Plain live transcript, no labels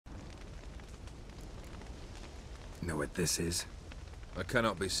Know what this is? I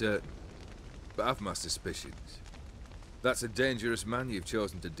cannot be certain, but I've my suspicions. That's a dangerous man you've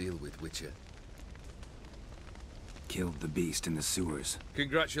chosen to deal with, Witcher. Killed the beast in the sewers.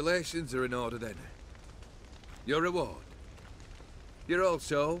 Congratulations are in order then. Your reward. You're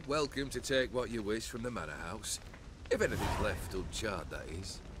also welcome to take what you wish from the manor house. If anything's left uncharred, that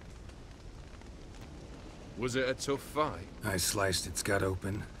is. Was it a tough fight? I sliced its gut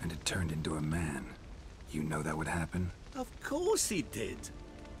open, and it turned into a man. You know that would happen? Of course he did.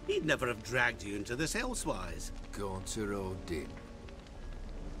 He'd never have dragged you into this elsewise. Gaunter O'Dimm.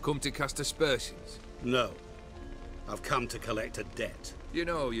 Come to cast aspersions? No. I've come to collect a debt. You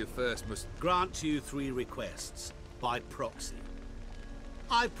know you first must... Grant you 3 requests, by proxy.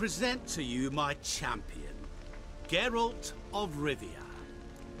 I present to you my champion, Geralt of Rivia.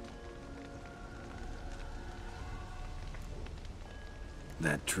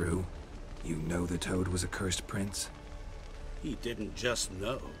 That true? You know the Toad was a cursed prince? He didn't just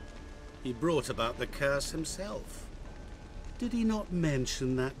know. He brought about the curse himself. Did he not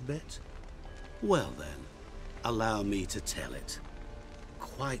mention that bit? Well then, allow me to tell it.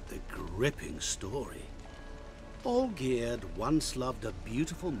 Quite the gripping story. Olgierd once loved a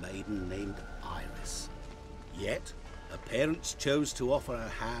beautiful maiden named Iris. Yet, her parents chose to offer her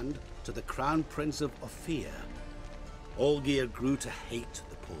hand to the Crown Prince of Ophir. Olgierd grew to hate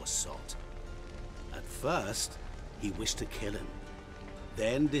the poor sot. At first, he wished to kill him,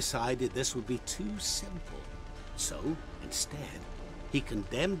 then decided this would be too simple. So, instead, he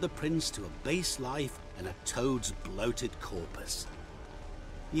condemned the prince to a base life and a toad's bloated corpus.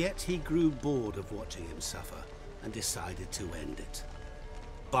 Yet he grew bored of watching him suffer and decided to end it.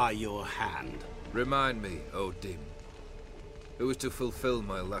 By your hand. Remind me, O'Dimm. Who was to fulfill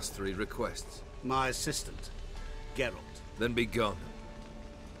my last 3 requests? My assistant, Geralt. Then be gone.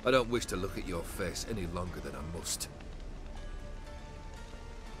 I don't wish to look at your face any longer than I must.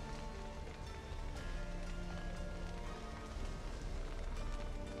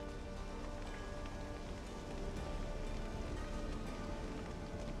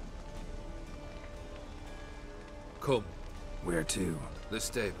 Come. Where to? The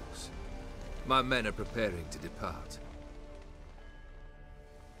stables. My men are preparing to depart.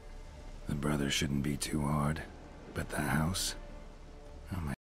 The brother shouldn't be too hard, but the house? Oh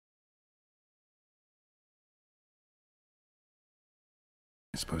my...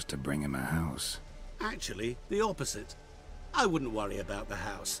 I'm supposed to bring him a house. Actually, the opposite. I wouldn't worry about the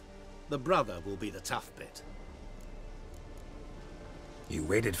house. The brother will be the tough bit. You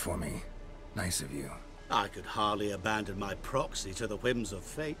waited for me. Nice of you. I could hardly abandon my proxy to the whims of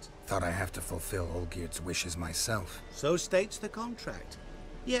fate. Thought I have to fulfill Olgierd's wishes myself. So states the contract.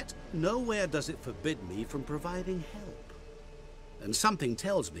 Yet, nowhere does it forbid me from providing help. And something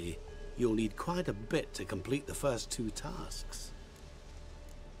tells me you'll need quite a bit to complete the first 2 tasks.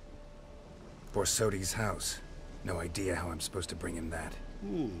 Borsodi's house. No idea how I'm supposed to bring him that.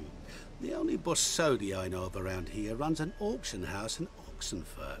 The only Borsodi I know of around here runs an auction house in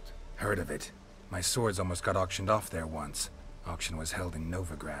Oxenfurt. Heard of it. My swords almost got auctioned off there once. Auction was held in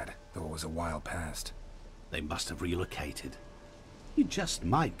Novigrad, though it was a while past. They must have relocated. You just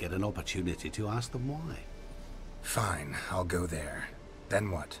might get an opportunity to ask them why. Fine, I'll go there.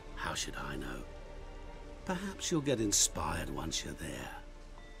 Then what? How should I know? Perhaps you'll get inspired once you're there.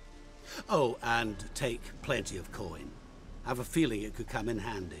 Oh, and take plenty of coin. Have a feeling it could come in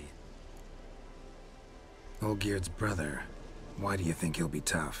handy. Olgierd's brother. Why do you think he'll be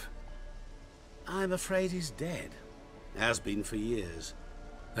tough? I'm afraid he's dead. Has been for years.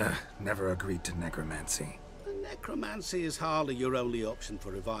 Never agreed to necromancy. Necromancy is hardly your only option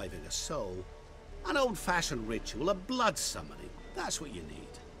for reviving a soul. An old-fashioned ritual, a blood summoning. That's what you need.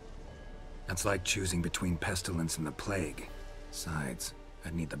 That's like choosing between pestilence and the plague. Besides,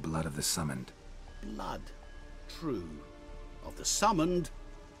 I'd need the blood of the summoned. Blood. True. Of the summoned,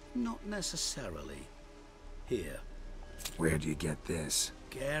 not necessarily. Here. Where do you get this?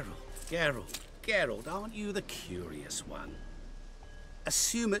 Geralt, aren't you the curious one?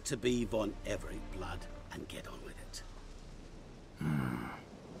 Assume it to be von Everett blood and get on with it.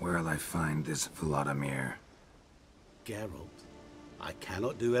 Where'll I find this Vladimir? Geralt, I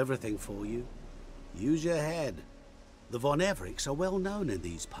cannot do everything for you. Use your head. The von Evericks are well known in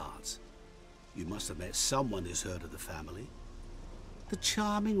these parts. You must have met someone who's heard of the family. The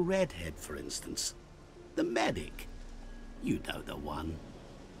charming redhead, for instance. The medic. You know the one.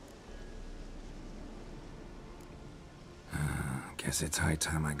 Guess it's high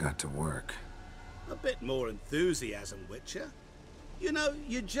time I got to work. A bit more enthusiasm, Witcher. You know,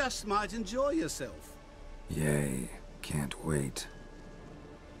 you just might enjoy yourself. Yay, can't wait.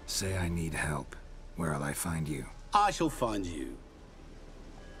 Say I need help. Where'll I find you? I shall find you.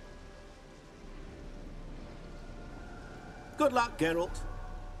 Good luck, Geralt.